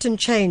shift and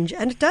change.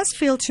 And it does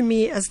feel to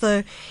me as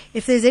though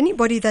if there's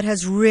anybody that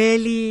has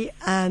really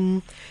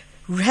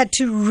had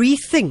to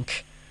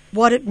rethink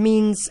what it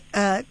means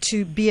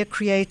to be a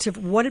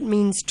creative, what it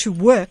means to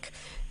work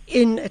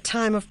in a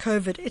time of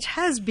COVID, it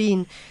has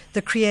been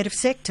the creative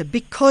sector,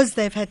 because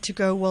they've had to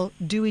go, well,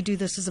 do we do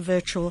this as a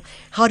virtual?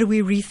 How do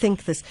we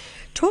rethink this?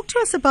 Talk to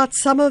us about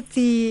some of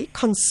the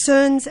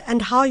concerns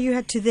and how you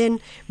had to then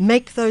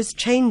make those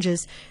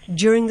changes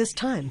during this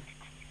time.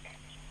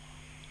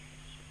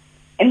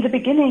 In the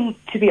beginning,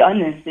 to be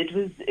honest, it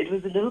was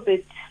a little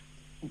bit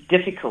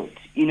difficult,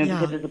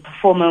 because as a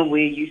performer,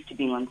 we're used to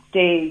being on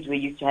stage, we're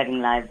used to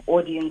having live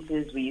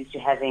audiences, we're used to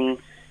having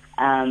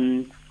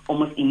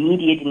almost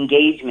immediate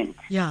engagement.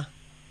 Yeah.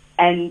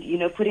 And,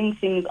 putting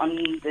things on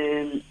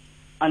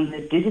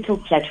the digital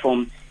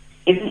platform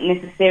isn't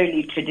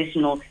necessarily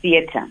traditional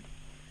theater.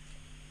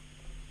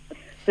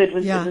 So it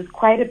was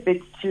quite a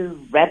bit to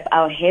wrap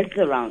our heads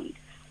around.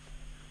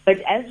 But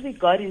as we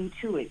got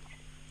into it,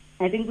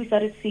 I think we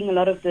started seeing a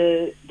lot of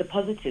the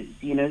positives,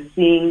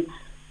 seeing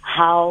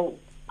how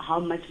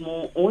much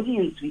more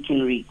audience we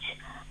can reach,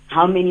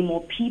 how many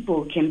more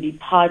people can be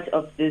part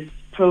of this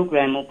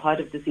program or part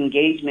of this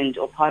engagement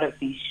or part of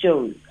these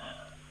shows.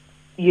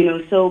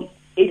 So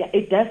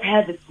it does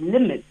have its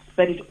limits,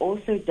 but it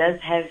also does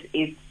have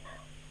its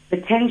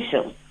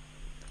potential,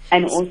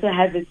 and also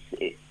has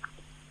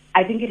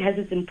I think it has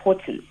its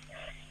importance.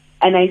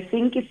 And I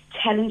think it's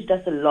challenged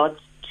us a lot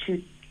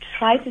to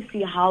try to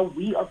see how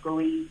we are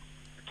going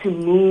to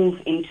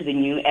move into the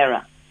new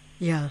era.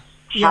 Yeah.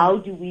 How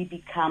do we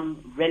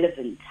become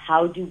relevant?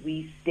 How do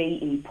we stay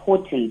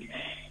important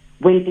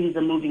when things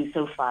are moving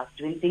so fast,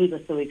 when things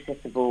are so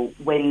accessible,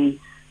 when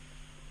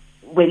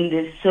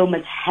there's so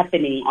much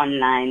happening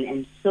online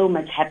and so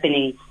much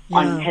happening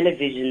on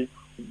television?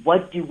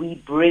 What do we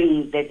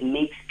bring that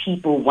makes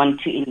people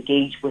want to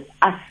engage with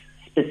us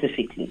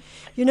specifically?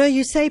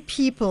 You say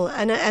people,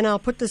 and I'll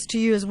put this to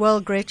you as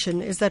well,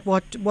 Gretchen, is that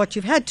what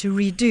you've had to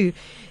redo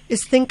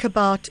is think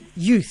about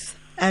youth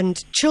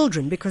and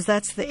children, because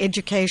that's the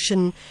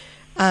education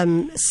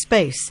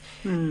space.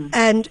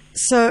 And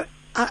so,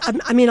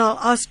 I'll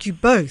ask you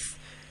both,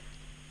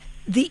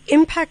 the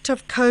impact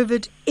of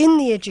COVID in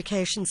the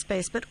education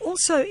space, but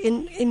also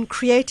in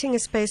creating a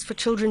space for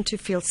children to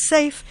feel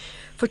safe,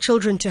 for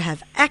children to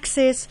have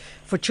access,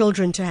 for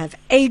children to have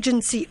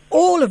agency,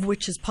 all of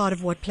which is part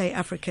of what Play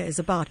Africa is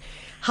about.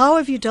 How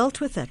have you dealt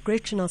with that?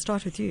 Gretchen, I'll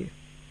start with you.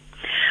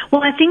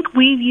 Well, I think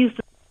we've used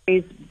the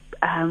phrase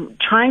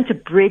trying to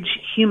bridge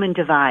human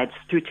divides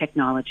through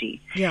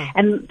technology. Yeah.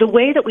 And the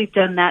way that we've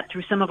done that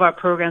through some of our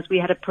programs, we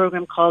had a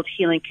program called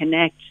Healing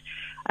Connect,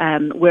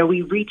 where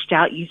we reached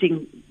out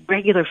using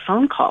regular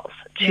phone calls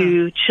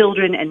to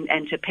children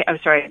and to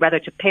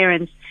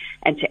parents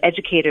and to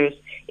educators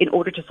in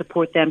order to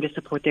support them, to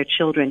support their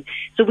children.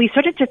 So we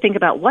started to think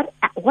about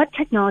what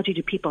technology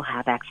do people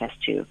have access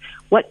to?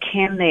 What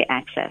can they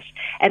access?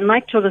 And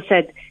like Tsolo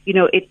said,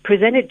 it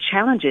presented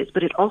challenges,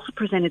 but it also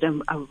presented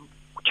a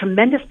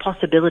tremendous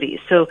possibilities.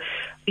 So,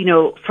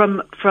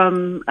 from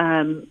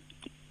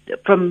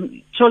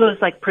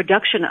Tsolo's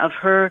production of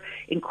her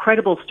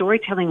incredible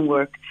storytelling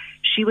work,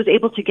 she was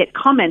able to get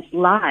comments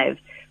live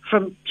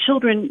from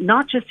children,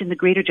 not just in the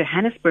greater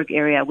Johannesburg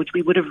area, which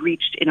we would have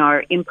reached in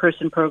our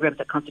in-person programs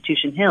at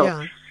Constitution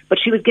Hill, but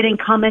she was getting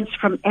comments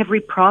from every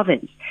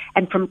province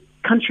and from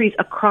countries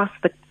across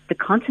the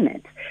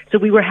continent. So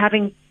we were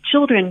having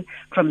children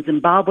from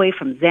Zimbabwe,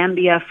 from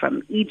Zambia,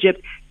 from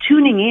Egypt,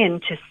 tuning in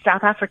to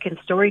South African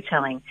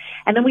storytelling.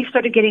 And then we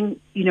started getting,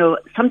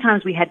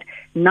 sometimes we had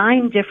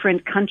 9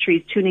 different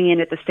countries tuning in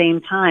at the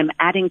same time,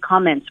 adding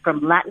comments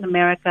from Latin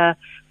America,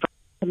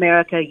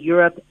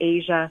 Europe,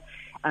 Asia,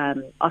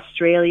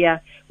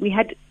 Australia. We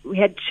had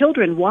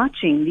children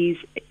watching this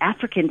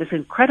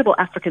incredible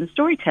African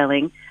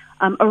storytelling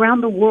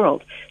around the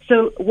world.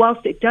 So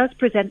whilst it does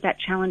present that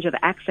challenge of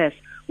access,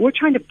 we're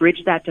trying to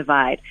bridge that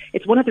divide.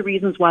 It's one of the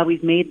reasons why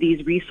we've made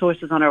these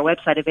resources on our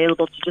website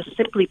available to just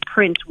simply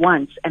print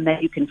once and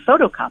then you can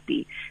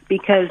photocopy,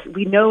 because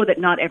we know that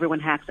not everyone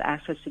has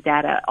access to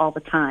data all the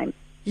time.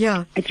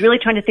 Yeah. It's really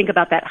trying to think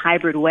about that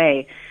hybrid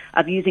way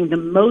of using the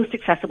most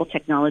accessible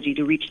technology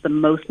to reach the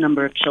most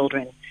number of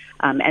children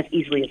as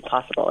easily as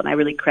possible. And I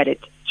really credit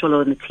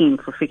Cholo and the team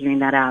for figuring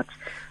that out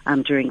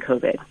during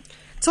COVID.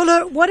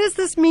 Tolo, what does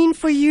this mean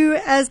for you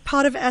as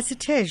part of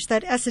ASITEJ?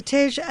 That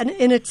ASITEJ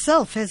in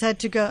itself has had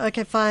to go,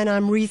 okay, fine,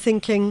 I'm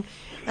rethinking,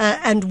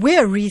 and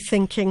we're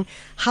rethinking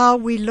how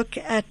we look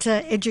at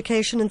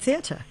education and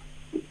theatre.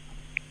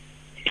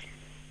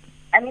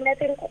 I mean, I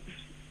think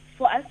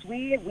for us,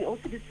 we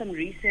also did some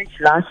research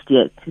last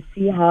year to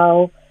see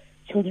how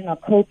children are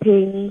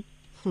coping,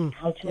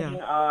 how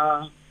children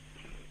are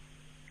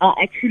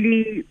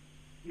actually,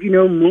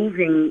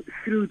 moving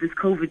through this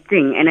COVID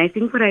thing. And I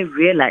think what I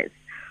realized,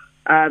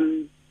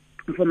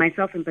 for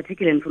myself in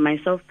particular and for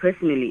myself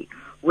personally,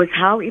 was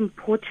how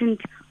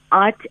important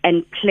art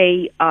and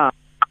play are.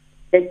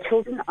 That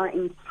children are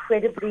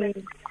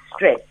incredibly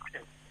stressed.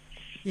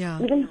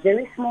 Yeah. Even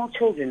very small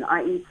children are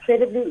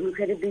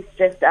incredibly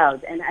stressed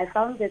out. And I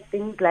found that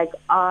things like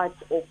art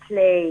or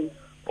play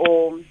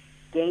or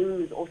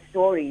games or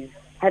stories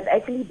have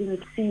actually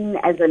been seen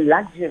as a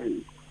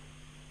luxury.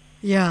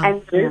 Yeah.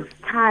 And this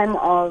time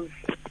of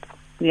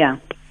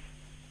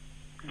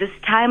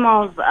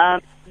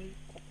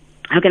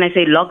how can I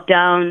say,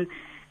 lockdown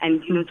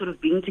and, sort of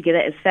being together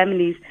as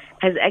families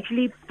has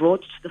actually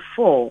brought to the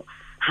fore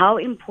how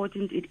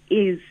important it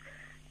is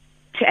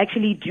to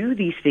actually do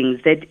these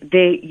things. That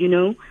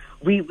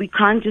we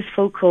can't just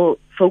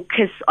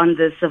focus on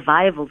the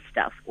survival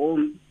stuff or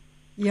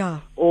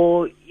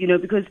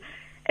because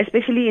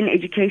especially in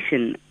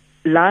education,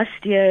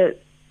 last year,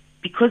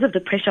 because of the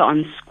pressure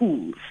on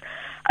schools,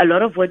 a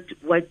lot of what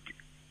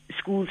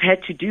schools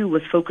had to do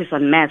was focus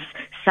on maths,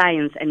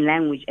 science, and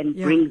language and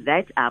bring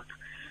that up,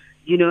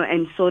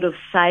 and sort of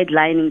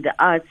sidelining the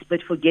arts,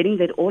 but forgetting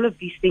that all of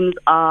these things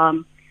are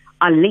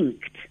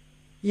linked.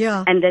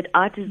 Yeah. And that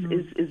art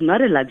is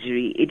not a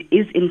luxury. It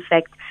is, in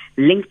fact,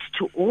 linked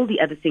to all the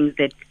other things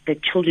that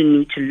children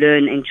need to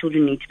learn and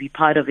children need to be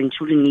part of and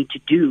children need to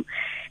do,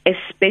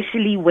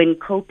 especially when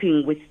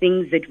coping with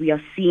things that we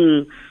are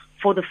seeing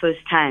for the first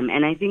time.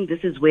 And I think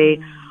this is where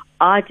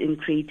art and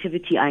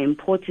creativity are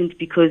important,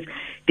 because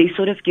they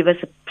sort of give us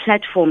a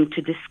platform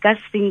to discuss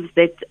things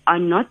that are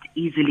not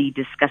easily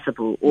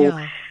discussable or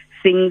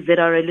things that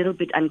are a little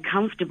bit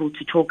uncomfortable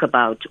to talk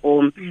about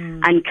or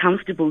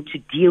uncomfortable to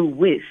deal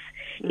with.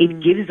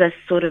 It gives us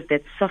sort of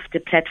that softer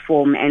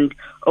platform and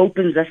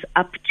opens us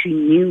up to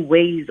new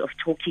ways of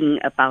talking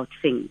about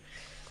things.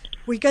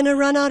 We're going to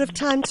run out of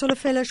time.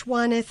 Tsolofelo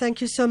Shwane,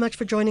 thank you so much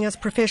for joining us,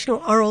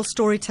 professional oral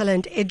storyteller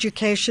and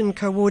education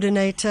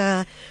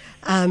coordinator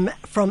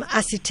from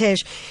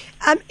ASITEJ.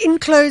 In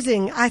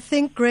closing, I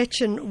think,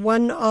 Gretchen,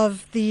 one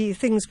of the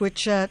things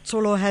which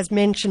Tsolo has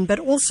mentioned, but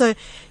also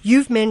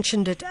you've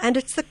mentioned it, and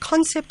it's the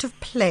concept of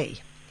play.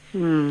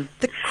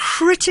 The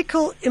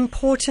critical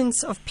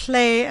importance of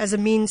play as a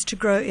means to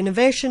grow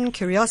innovation,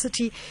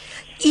 curiosity,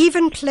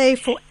 even play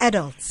for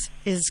adults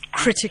is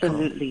critical.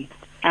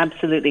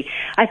 Absolutely.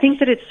 I think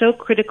that it's so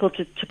critical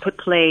to put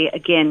play,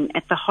 again,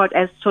 at the heart,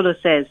 as Tsolo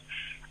says,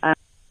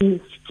 in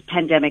this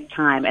pandemic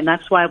time. And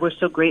that's why we're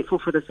so grateful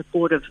for the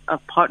support of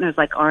partners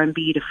like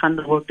R&B to fund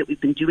the work that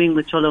we've been doing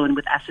with Tsolo and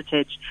with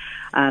ASITEJ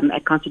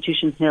at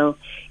Constitution Hill.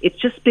 It's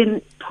just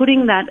been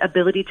putting that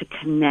ability to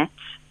connect,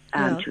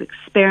 to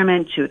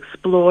experiment, to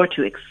explore,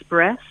 to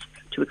express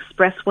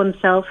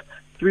oneself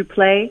through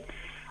play.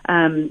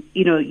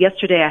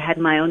 Yesterday I had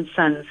my own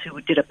sons who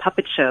did a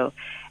puppet show,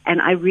 and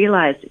I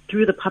realized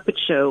through the puppet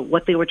show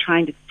what they were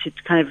trying to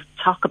kind of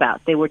talk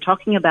about. They were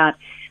talking about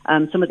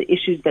some of the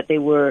issues that they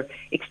were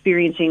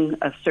experiencing,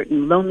 of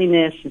certain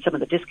loneliness and some of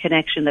the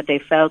disconnection that they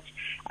felt.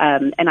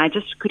 And I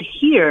just could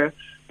hear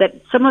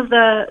that some of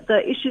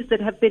the issues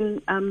that have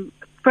been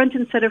front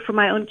and center for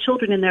my own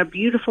children in their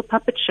beautiful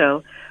puppet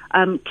show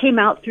came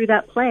out through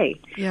that play.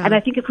 Yeah. And I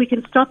think if we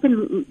can stop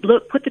and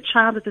put the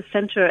child at the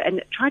center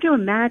and try to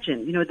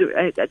imagine,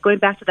 going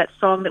back to that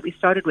song that we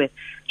started with,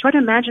 try to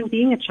imagine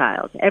being a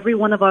child. Every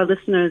one of our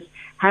listeners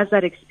has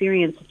that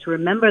experience to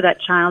remember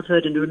that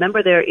childhood and to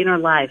remember their inner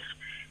life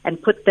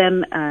and put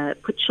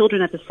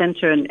children at the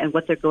center and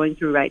what they're going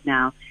through right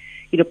now.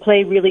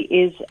 Play really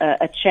is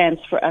a chance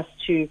for us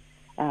to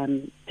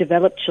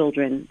develop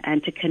children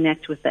and to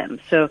connect with them.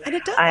 So and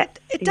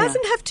it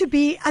doesn't have to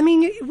be,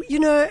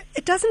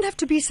 it doesn't have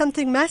to be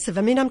something massive.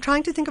 I mean, I'm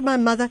trying to think of my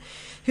mother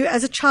who,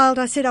 as a child,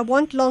 I said, I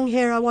want long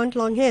hair.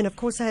 And of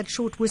course I had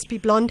short, wispy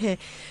blonde hair.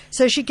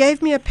 So she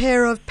gave me a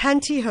pair of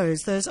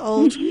pantyhose, those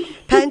old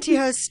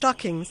pantyhose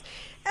stockings.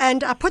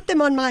 And I put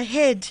them on my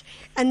head,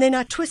 and then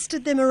I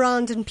twisted them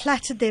around and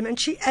plaited them.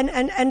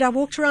 And I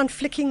walked around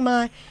flicking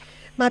my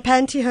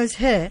pantyhose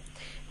hair.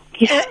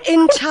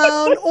 In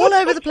town, all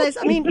over the place.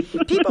 I mean,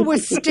 people were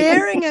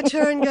staring at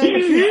her and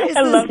going,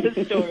 I love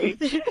this story.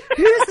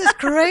 Who is this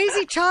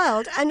crazy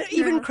child? And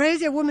even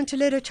crazier woman to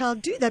let her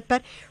child do that.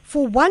 But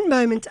for one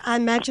moment, I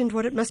imagined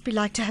what it must be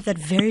like to have that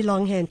very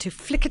long hair and to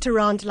flick it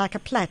around like a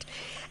plait.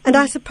 And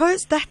I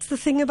suppose that's the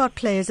thing about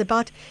play, is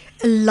about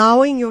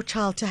allowing your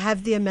child to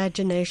have the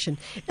imagination,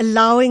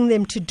 allowing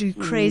them to do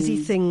crazy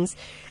things,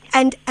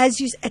 And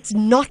it's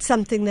not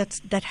something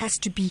that has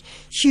to be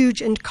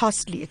huge and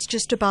costly. It's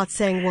just about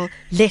saying, well,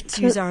 let's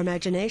use our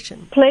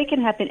imagination. Play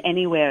can happen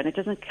anywhere, and it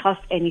doesn't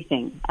cost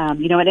anything.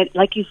 And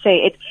like you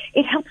say,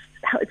 it helps.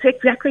 It's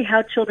exactly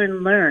how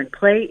children learn.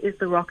 Play is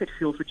the rocket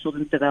fuel for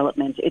children's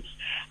development. It's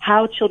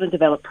how children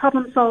develop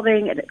problem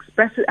solving and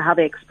how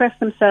they express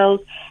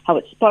themselves, how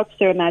it sparks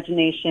their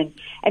imagination.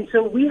 And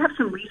so we have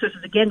some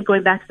resources, again,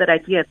 going back to that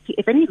idea.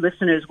 If any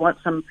listeners want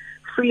some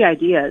free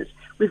ideas,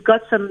 we've got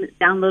some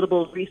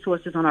downloadable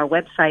resources on our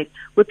website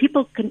where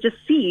people can just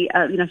see,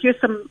 here's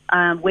some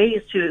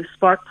ways to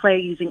spark play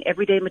using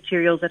everyday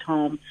materials at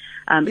home.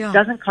 It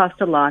doesn't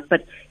cost a lot,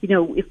 but,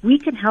 if we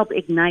can help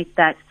ignite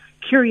that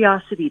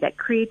curiosity, that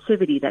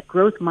creativity, that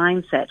growth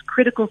mindset,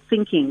 critical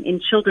thinking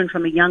in children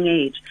from a young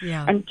age,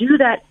 and do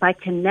that by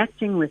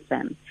connecting with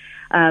them,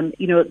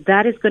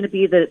 that is going to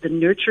be the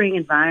nurturing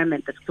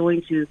environment that's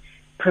going to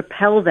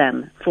propel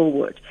them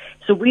forward.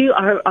 So we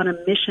are on a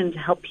mission to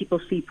help people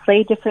see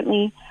play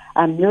differently.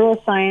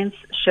 Neuroscience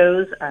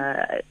shows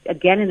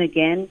again and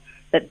again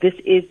that this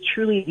is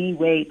truly the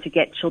way to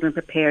get children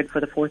prepared for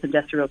the fourth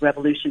industrial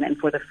revolution and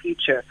for the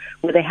future,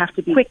 where they have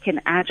to be quick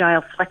and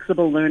agile,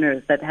 flexible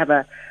learners that have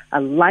a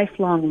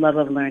lifelong love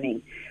of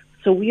learning.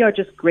 So we are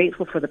just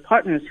grateful for the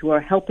partners who are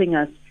helping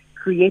us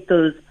create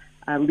those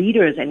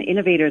leaders and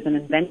innovators and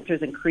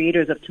inventors and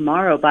creators of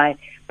tomorrow by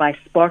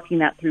sparking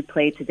that through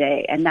play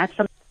today. And that's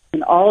something we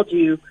can all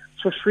do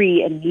for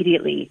free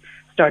immediately,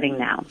 starting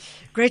now.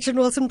 Gretchen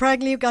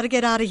Wilson-Prangley, you've got to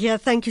get out of here.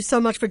 Thank you so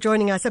much for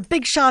joining us. A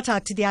big shout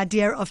out to the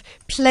idea of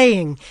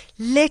playing.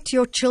 Let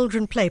your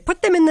children play.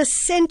 Put them in the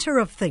center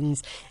of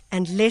things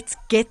and let's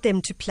get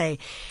them to play.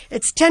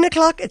 It's 10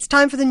 o'clock. It's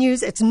time for the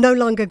news. It's no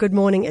longer good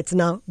morning. It's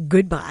now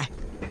goodbye.